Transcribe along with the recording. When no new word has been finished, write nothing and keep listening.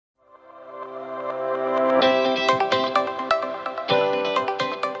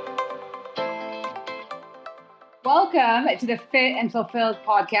Welcome to the Fit and Fulfilled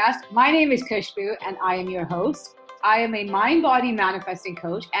podcast. My name is Khushbu and I am your host. I am a mind-body manifesting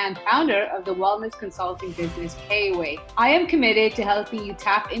coach and founder of the wellness consulting business K-Way. I am committed to helping you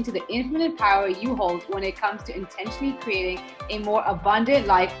tap into the infinite power you hold when it comes to intentionally creating a more abundant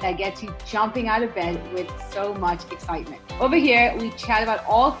life that gets you jumping out of bed with so much excitement. Over here, we chat about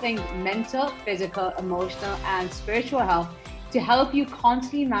all things mental, physical, emotional, and spiritual health to help you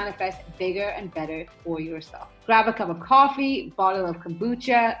constantly manifest bigger and better for yourself. Grab a cup of coffee, bottle of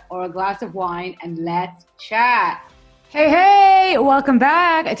kombucha, or a glass of wine, and let's chat. Hey, welcome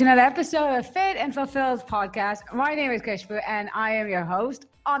back to another episode of Fit and Fulfilled podcast. My name is Khushbu, and I am your host.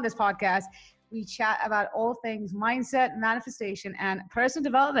 On this podcast, we chat about all things mindset, manifestation, and personal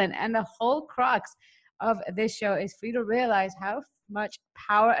development. And the whole crux of this show is for you to realize how much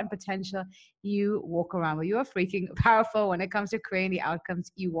power and potential you walk around with. You are freaking powerful when it comes to creating the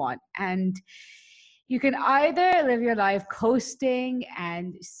outcomes you want. And you can either live your life coasting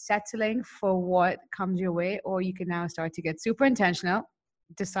and settling for what comes your way, or you can now start to get super intentional,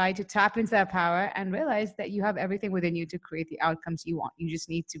 decide to tap into that power and realize that you have everything within you to create the outcomes you want. You just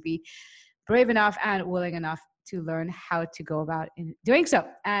need to be brave enough and willing enough to learn how to go about in doing so.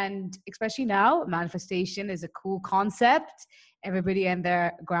 And especially now, manifestation is a cool concept. Everybody and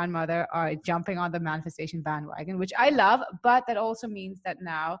their grandmother are jumping on the manifestation bandwagon, which I love, but that also means that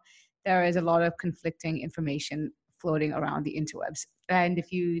now there is a lot of conflicting information floating around the interwebs. And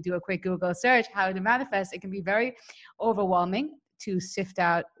if you do a quick Google search, how to manifest, it can be very overwhelming to sift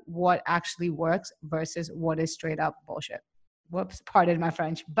out what actually works versus what is straight up bullshit. Whoops, pardon my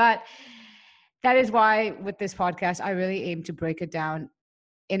French. But that is why with this podcast, I really aim to break it down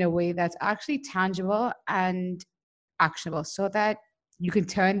in a way that's actually tangible and actionable so that you can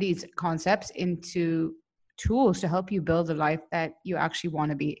turn these concepts into tools to help you build a life that you actually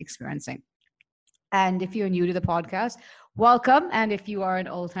want to be experiencing. And if you're new to the podcast, welcome. And if you are an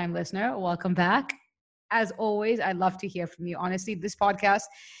old-time listener, welcome back. As always, I'd love to hear from you. Honestly, this podcast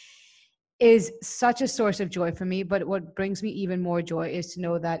is such a source of joy for me, but what brings me even more joy is to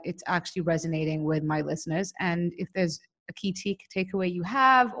know that it's actually resonating with my listeners. And if there's a key takeaway you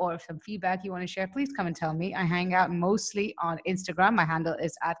have or some feedback you want to share, please come and tell me. I hang out mostly on Instagram. My handle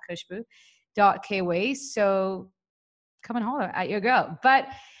is @khushbu.kway. So come and holler at your girl. But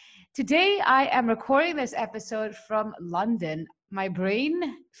today I am recording this episode from London. My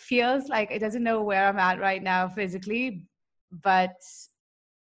brain feels like it doesn't know where I'm at right now physically, but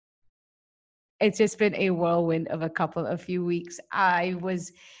it's just been a whirlwind of a few weeks. I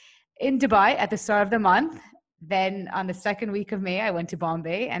was in Dubai at the start of the month. Then on the second week of May, I went to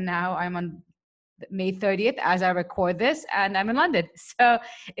Bombay, and now I'm on May 30th as I record this, and I'm in London. So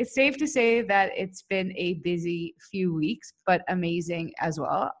it's safe to say that it's been a busy few weeks, but amazing as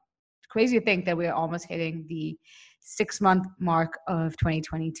well. Crazy to think that we're almost hitting the 6-month mark of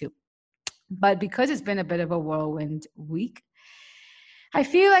 2022. But because it's been a bit of a whirlwind week, I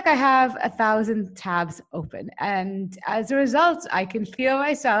feel like I have 1,000 tabs open. And as a result, I can feel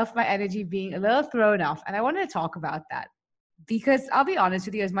myself, my energy being a little thrown off. And I wanted to talk about that because I'll be honest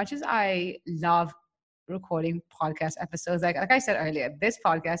with you, as much as I love recording podcast episodes, like I said earlier, this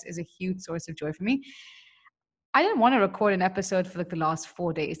podcast is a huge source of joy for me. I didn't want to record an episode for like the last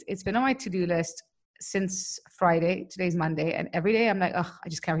 4 days. It's been on my to-do list since Friday. Today's Monday, and every day I'm like, I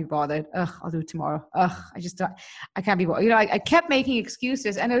just can't be bothered. I'll do it tomorrow. I can't be bothered. I kept making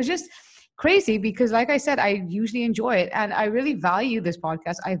excuses, and it was just crazy because, like I said, I usually enjoy it, and I really value this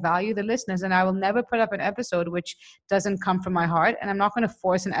podcast. I value the listeners, and I will never put up an episode which doesn't come from my heart, and I'm not going to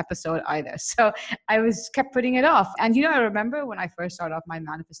force an episode either. So I kept putting it off. And I remember when I first started off my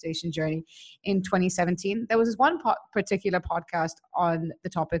manifestation journey in 2017, there was this one particular podcast on the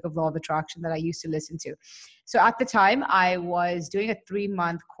topic of law of attraction that I used to listen to. So at the time, I was doing a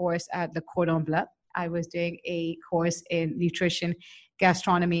 3-month course at the Cordon Bleu. I was doing a course in nutrition,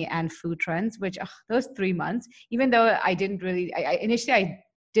 gastronomy, and food trends, which those 3 months, even though I didn't really, initially I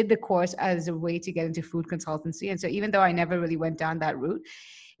did the course as a way to get into food consultancy. And so even though I never really went down that route,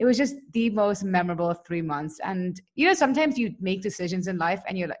 it was just the most memorable 3 months. And, sometimes you make decisions in life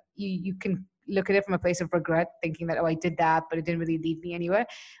and you're like, you can look at it from a place of regret, thinking that, I did that, but it didn't really lead me anywhere.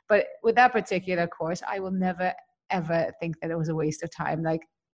 But with that particular course, I will never, ever think that it was a waste of time. Like,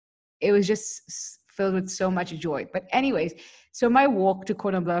 it was just filled with so much joy. But anyways, so my walk to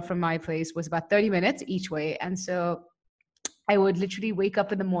Cordon Bleu from my place was about 30 minutes each way. And so I would literally wake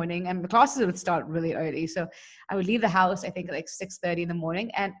up in the morning, and the classes would start really early. So I would leave the house, I think at like 6:30 in the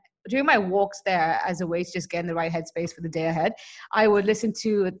morning. And during my walks there, as a way to just get in the right headspace for the day ahead, I would listen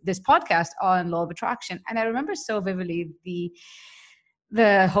to this podcast on law of attraction. And I remember so vividly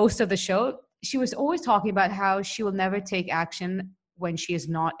the host of the show, she was always talking about how she will never take action when she is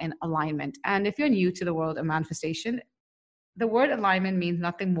not in alignment. And if you're new to the world of manifestation, the word alignment means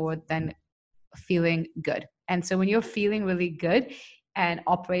nothing more than feeling good. And so when you're feeling really good and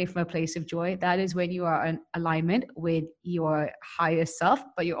operating from a place of joy, that is when you are in alignment with your higher self,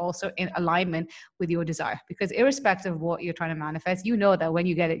 but you're also in alignment with your desire. Because irrespective of what you're trying to manifest, you know that when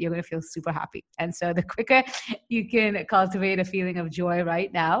you get it, you're going to feel super happy. And so the quicker you can cultivate a feeling of joy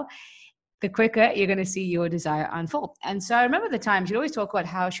right now, the quicker you're going to see your desire unfold. And so I remember the time she'd always talk about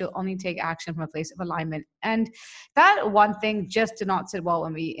how she'll only take action from a place of alignment. And that one thing just did not sit well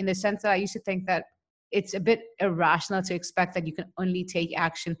with me, in the sense that I used to think that it's a bit irrational to expect that you can only take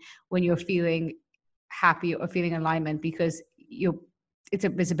action when you're feeling happy or feeling alignment, because it's a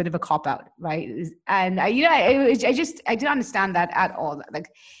bit of a cop out, right? And I didn't understand that at all. Like,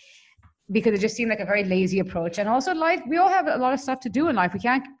 because it just seemed like a very lazy approach. And also life, we all have a lot of stuff to do in life. We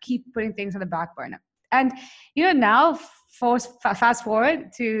can't keep putting things on the back burner. And, now fast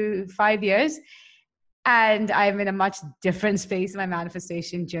forward to 5 years, and I'm in a much different space in my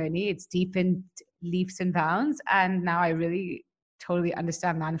manifestation journey. It's deepened leaps and bounds. And now I really totally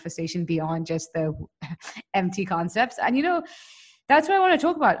understand manifestation beyond just the empty concepts. And, that's what I want to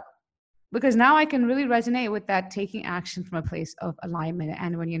talk about. Because now I can really resonate with that taking action from a place of alignment.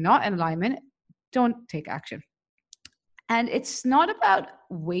 And when you're not in alignment, don't take action. And it's not about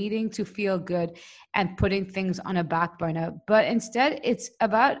waiting to feel good and putting things on a back burner, but instead it's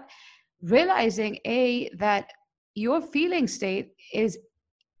about realizing, that your feeling state is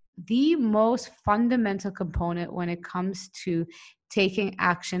the most fundamental component when it comes to taking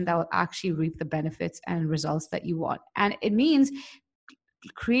action that will actually reap the benefits and results that you want. And it means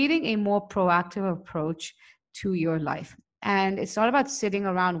creating a more proactive approach to your life. And it's not about sitting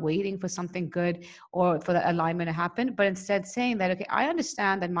around waiting for something good or for the alignment to happen, but instead saying that, okay, I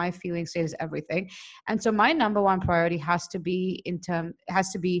understand that my feeling state is everything. And so my number one priority has to be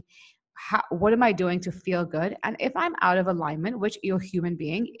what am I doing to feel good? And if I'm out of alignment, which you're a human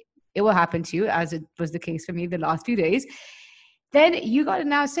being, it will happen to you, as it was the case for me the last few days, then you got to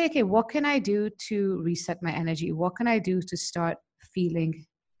now say, okay, what can I do to reset my energy? What can I do to start feeling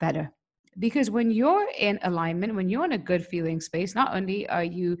better? Because when you're in alignment, when you're in a good feeling space, not only are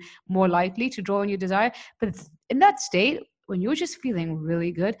you more likely to draw on your desire, but in that state, when you're just feeling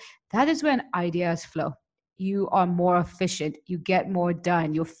really good, that is when ideas flow. You are more efficient. You get more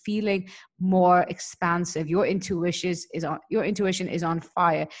done. You're feeling more expansive. Your intuition is on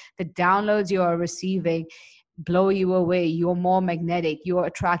fire. The downloads you are receiving blow you away. You're more magnetic. You're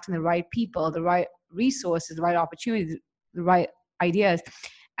attracting the right people, the right resources, the right opportunities, the right ideas,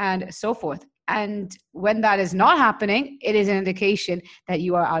 and so forth. And when that is not happening, it is an indication that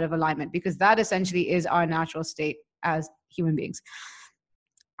you are out of alignment, because that essentially is our natural state as human beings.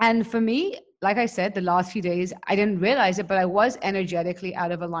 And for me, like I said, the last few days, I didn't realize it, but I was energetically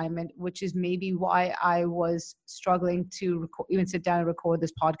out of alignment, which is maybe why I was struggling to even sit down and record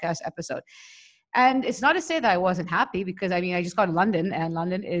this podcast episode. And it's not to say that I wasn't happy, because I just got to London, and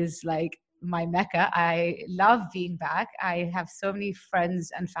London is like my Mecca. I love being back. I have so many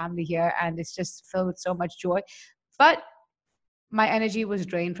friends and family here, and it's just filled with so much joy. But my energy was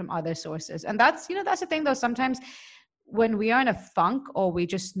drained from other sources. And that's the thing though. Sometimes when we are in a funk, or we're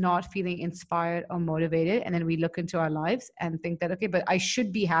just not feeling inspired or motivated, and then we look into our lives and think that, okay, but I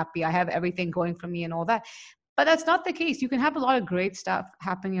should be happy. I have everything going for me and all that. But that's not the case. You can have a lot of great stuff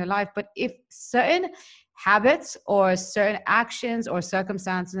happen in your life. But if certain habits or certain actions or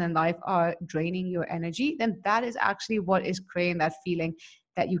circumstances in life are draining your energy, then that is actually what is creating that feeling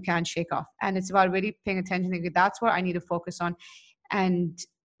that you can't shake off. And it's about really paying attention. That's what I need to focus on and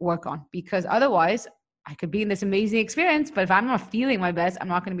work on, because otherwise I could be in this amazing experience, but if I'm not feeling my best, I'm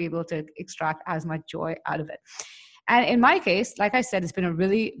not going to be able to extract as much joy out of it. And in my case, like I said, it's been a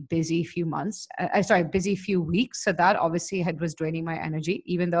really busy few busy few weeks. So that obviously was draining my energy,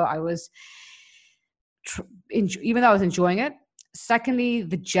 even though I was enjoying it. Secondly,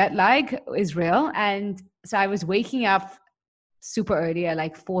 the jet lag is real. And so I was waking up super early at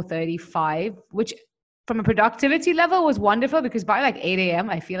like 4:35, which from a productivity level was wonderful, because by like 8 a.m.,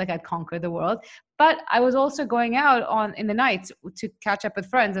 I feel like I'd conquered the world. But I was also going out in the night to catch up with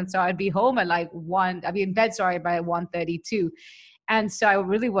friends. And so I'd be home at like I'd be in bed, by 1:32. And so I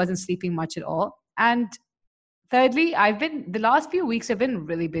really wasn't sleeping much at all. And thirdly, the last few weeks I've been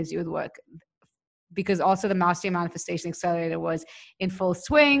really busy with work, because also the Mastery Manifestation Accelerator was in full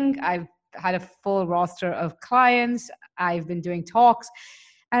swing. I've had a full roster of clients. I've been doing talks,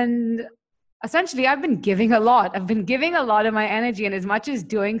 and essentially I've been giving a lot. I've been giving a lot of my energy, and as much as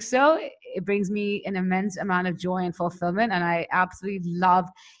doing so, it brings me an immense amount of joy and fulfillment. And I absolutely love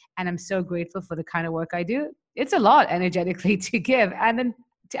and I'm so grateful for the kind of work I do. It's a lot energetically to give. And then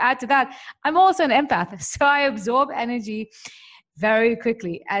to add to that, I'm also an empath. So I absorb energy very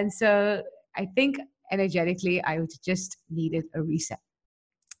quickly. And so I think energetically, I just needed a reset.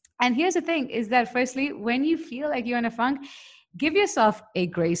 And here's the thing is that firstly, when you feel like you're in a funk, give yourself a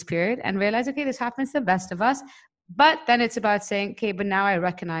grace period and realize, okay, this happens to the best of us. But then it's about saying, okay, but now I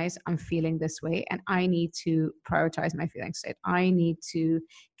recognize I'm feeling this way and I need to prioritize my feeling state. I need to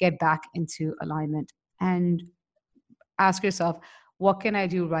get back into alignment and ask yourself, what can I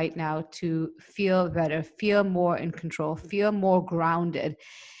do right now to feel better, feel more in control, feel more grounded?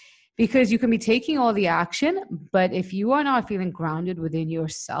 Because you can be taking all the action, but if you are not feeling grounded within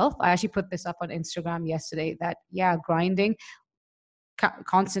yourself, I actually put this up on Instagram yesterday that, yeah, grinding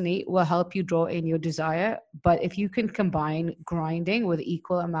constantly will help you draw in your desire. But if you can combine grinding with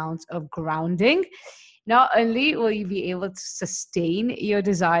equal amounts of grounding, not only will you be able to sustain your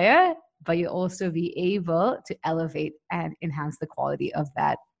desire, but you'll also be able to elevate and enhance the quality of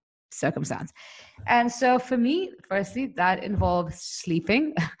that circumstance. And so for me, firstly, that involves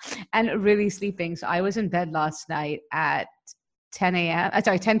sleeping and really sleeping. So I was in bed last night at 10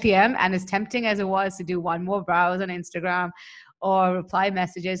 p.m. And as tempting as it was to do one more browse on Instagram or reply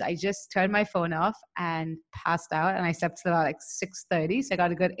messages, I just turned my phone off and passed out, and I slept till about like 6:30. So I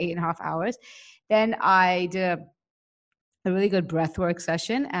got a good 8.5 hours. Then I did a really good breathwork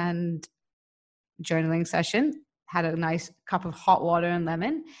session and journaling session, had a nice cup of hot water and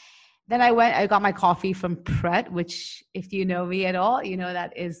lemon. Then I got my coffee from Pret, which if you know me at all, you know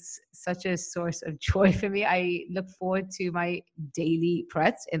that is such a source of joy for me. I look forward to my daily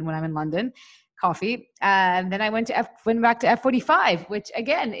Prets when I'm in London, coffee. And then I went back to F45, which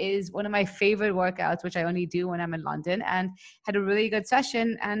again is one of my favorite workouts, which I only do when I'm in London, and had a really good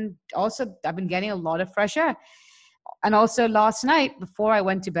session. And also I've been getting a lot of fresh air. And also last night, before I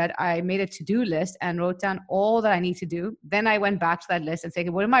went to bed, I made a to-do list and wrote down all that I need to do. Then I went back to that list and said,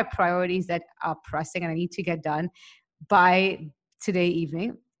 what are my priorities that are pressing and I need to get done by today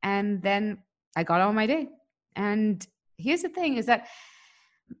evening? And then I got on my day. And here's the thing is that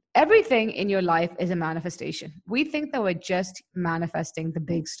everything in your life is a manifestation. We think that we're just manifesting the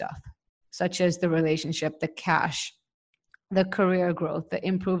big stuff, such as the relationship, the cash, the career growth, the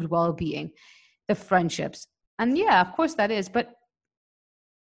improved well-being, the friendships. And yeah, of course that is. But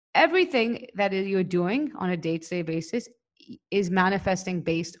everything that you're doing on a day-to-day basis is manifesting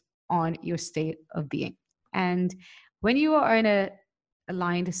based on your state of being. And when you are in a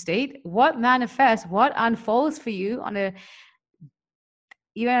aligned state, what manifests, what unfolds for you on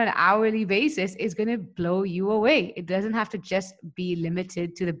even an hourly basis is going to blow you away. It doesn't have to just be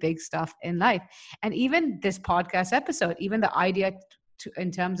limited to the big stuff in life. And even this podcast episode, even the idea in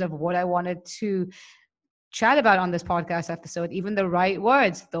terms of what I wanted to chat about on this podcast episode, even the right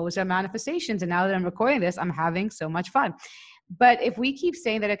words, those are manifestations. And now that I'm recording this, I'm having so much fun. But if we keep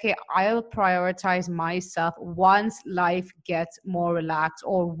saying that, okay, I'll prioritize myself once life gets more relaxed,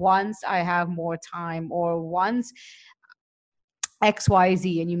 or once I have more time, or once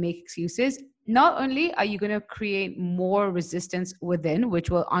XYZ, and you make excuses, not only are you going to create more resistance within, which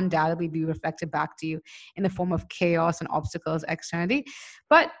will undoubtedly be reflected back to you in the form of chaos and obstacles externally,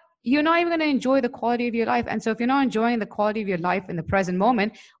 but you're not even going to enjoy the quality of your life. And so if you're not enjoying the quality of your life in the present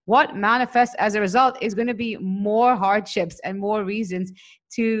moment, what manifests as a result is going to be more hardships and more reasons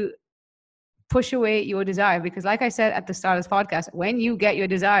to push away your desire. Because like I said at the start of this podcast, when you get your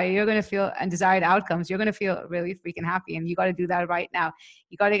desire, you're going to feel, and desired outcomes, you're going to feel really freaking happy. And you got to do that right now.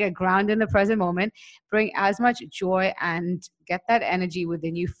 You got to get grounded in the present moment, bring as much joy and get that energy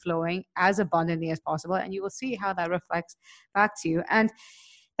within you flowing as abundantly as possible. And you will see how that reflects back to you. And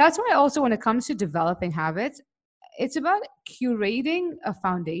that's why also when it comes to developing habits, it's about curating a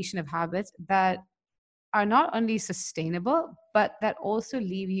foundation of habits that are not only sustainable, but that also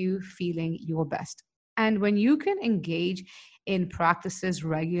leave you feeling your best. And when you can engage in practices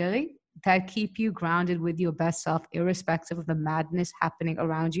regularly that keep you grounded with your best self, irrespective of the madness happening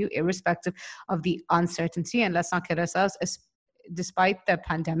around you, irrespective of the uncertainty, and let's not kid ourselves, despite the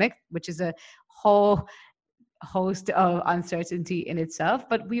pandemic, which is a whole host of uncertainty in itself,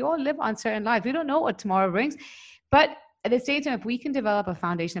 but we all live uncertain lives. We don't know what tomorrow brings. But at the same time, if we can develop a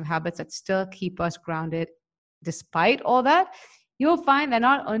foundation of habits that still keep us grounded despite all that, you'll find that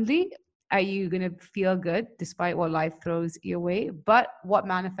not only are you going to feel good despite what life throws your way, but what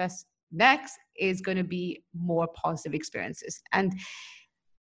manifests next is going to be more positive experiences. And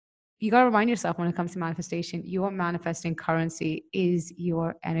you got to remind yourself when it comes to manifestation, your manifesting currency is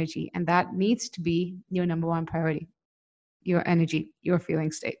your energy. And that needs to be your number one priority, your energy, your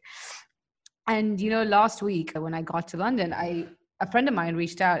feeling state. And, last week when I got to London, I a friend of mine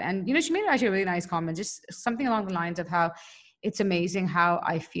reached out and, she made actually a really nice comment, just something along the lines of how it's amazing how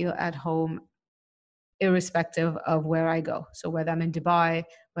I feel at home irrespective of where I go. So whether I'm in Dubai,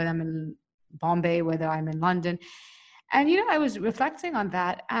 whether I'm in Bombay, whether I'm in London. And, I was reflecting on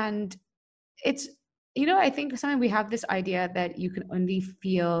that, and it's, I think sometimes we have this idea that you can only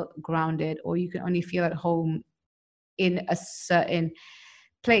feel grounded or you can only feel at home in a certain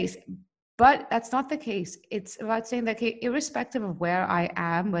place. But that's not the case. It's about saying that, okay, irrespective of where I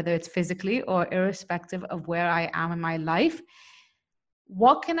am, whether it's physically or irrespective of where I am in my life,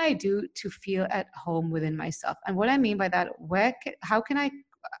 what can I do to feel at home within myself? And what I mean by that, how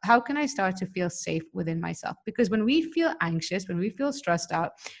can I start to feel safe within myself? Because when we feel anxious, when we feel stressed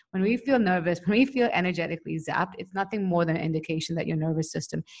out, when we feel nervous, when we feel energetically zapped, it's nothing more than an indication that your nervous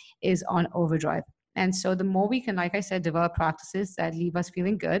system is on overdrive. And so the more we can, like I said, develop practices that leave us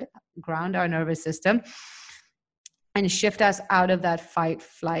feeling good, ground our nervous system, and shift us out of that fight,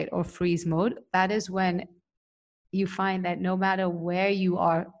 flight, or freeze mode, that is when you find that no matter where you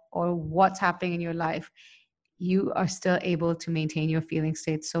are or what's happening in your life, you are still able to maintain your feeling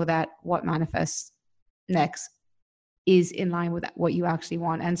state so that what manifests next is in line with what you actually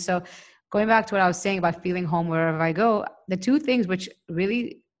want. And so going back to what I was saying about feeling home wherever I go, the two things which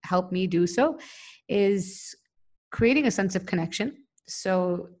really help me do so is creating a sense of connection.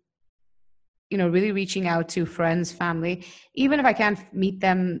 So, really reaching out to friends, family, even if I can't meet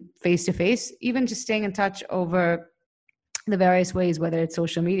them face to face, even just staying in touch over the various ways, whether it's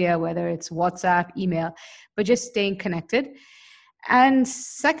social media, whether it's WhatsApp, email, but just staying connected. And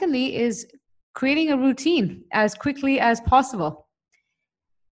secondly is creating a routine as quickly as possible.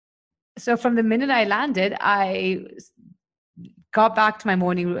 So from the minute I landed, I got back to my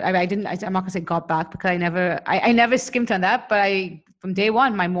morning. I'm not going to say got back because I never skimped on that, but from day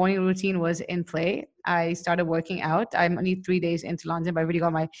one, my morning routine was in play. I started working out. I'm only 3 days into London, but I already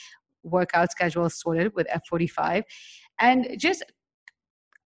got my workout schedule sorted with F45, and just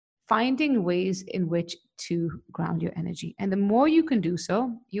finding ways in which to ground your energy. And the more you can do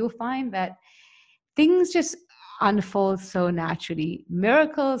so, you'll find that things just unfold so naturally.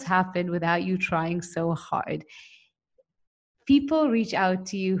 Miracles happen without you trying so hard. People reach out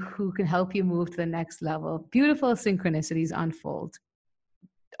to you who can help you move to the next level. Beautiful synchronicities unfold.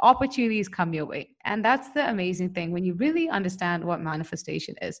 Opportunities come your way. And that's the amazing thing when you really understand what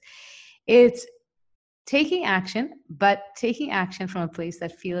manifestation is. It's taking action, but taking action from a place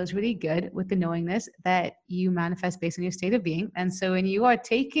that feels really good with the knowingness that you manifest based on your state of being. And so when you are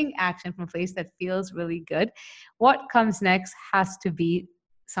taking action from a place that feels really good, what comes next has to be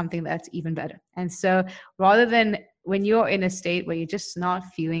something that's even better. And so rather than when you're in a state where you're just not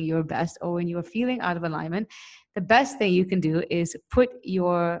feeling your best, or when you're feeling out of alignment, the best thing you can do is put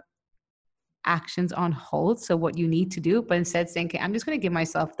your actions on hold. So what you need to do, but instead saying, okay, I'm just going to give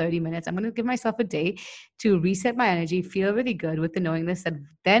myself 30 minutes. I'm going to give myself a day to reset my energy, feel really good with the knowingness that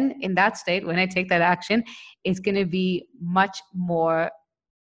then in that state, when I take that action, it's going to be much more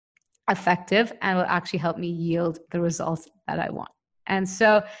effective and will actually help me yield the results that I want. And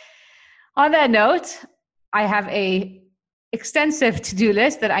so on that note, I have a extensive to-do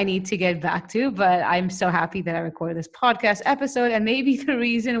list that I need to get back to, but I'm so happy that I recorded this podcast episode. And maybe the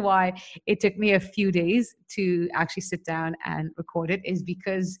reason why it took me a few days to actually sit down and record it is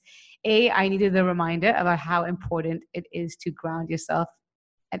because I needed the reminder about how important it is to ground yourself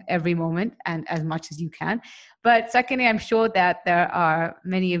at every moment and as much as you can. But secondly, I'm sure that there are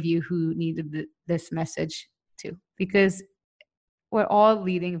many of you who needed this message too, because we're all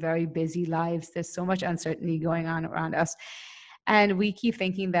leading very busy lives. There's so much uncertainty going on around us. And we keep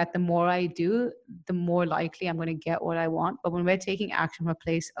thinking that the more I do, the more likely I'm going to get what I want. But when we're taking action from a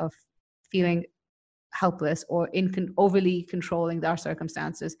place of feeling helpless or overly controlling our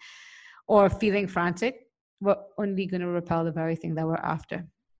circumstances or feeling frantic, we're only going to repel the very thing that we're after.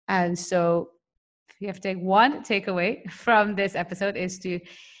 And so if you have to take one takeaway from this episode is to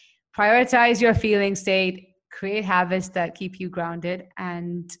prioritize your feeling state, create habits that keep you grounded,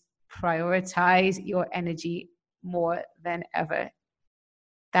 and prioritize your energy more than ever.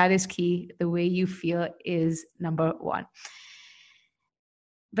 That is key. The way you feel is number one.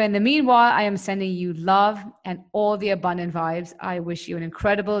 But in the meanwhile, I am sending you love and all the abundant vibes. I wish you an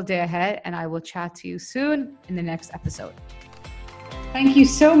incredible day ahead, and I will chat to you soon in the next episode. Thank you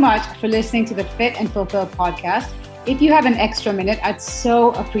so much for listening to the Fit and Fulfill podcast. If you have an extra minute, I'd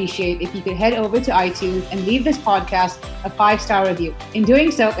so appreciate if you could head over to iTunes and leave this podcast a 5-star review. In doing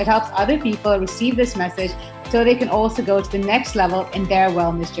so, it helps other people receive this message so they can also go to the next level in their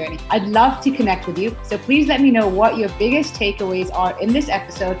wellness journey. I'd love to connect with you. So please let me know what your biggest takeaways are in this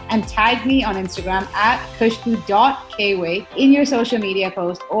episode and tag me on Instagram at kushbu.kway in your social media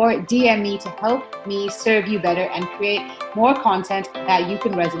post, or DM me to help me serve you better and create more content that you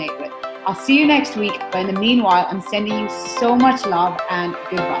can resonate with. I'll see you next week, but in the meanwhile, I'm sending you so much love and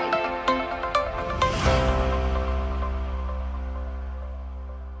goodbye.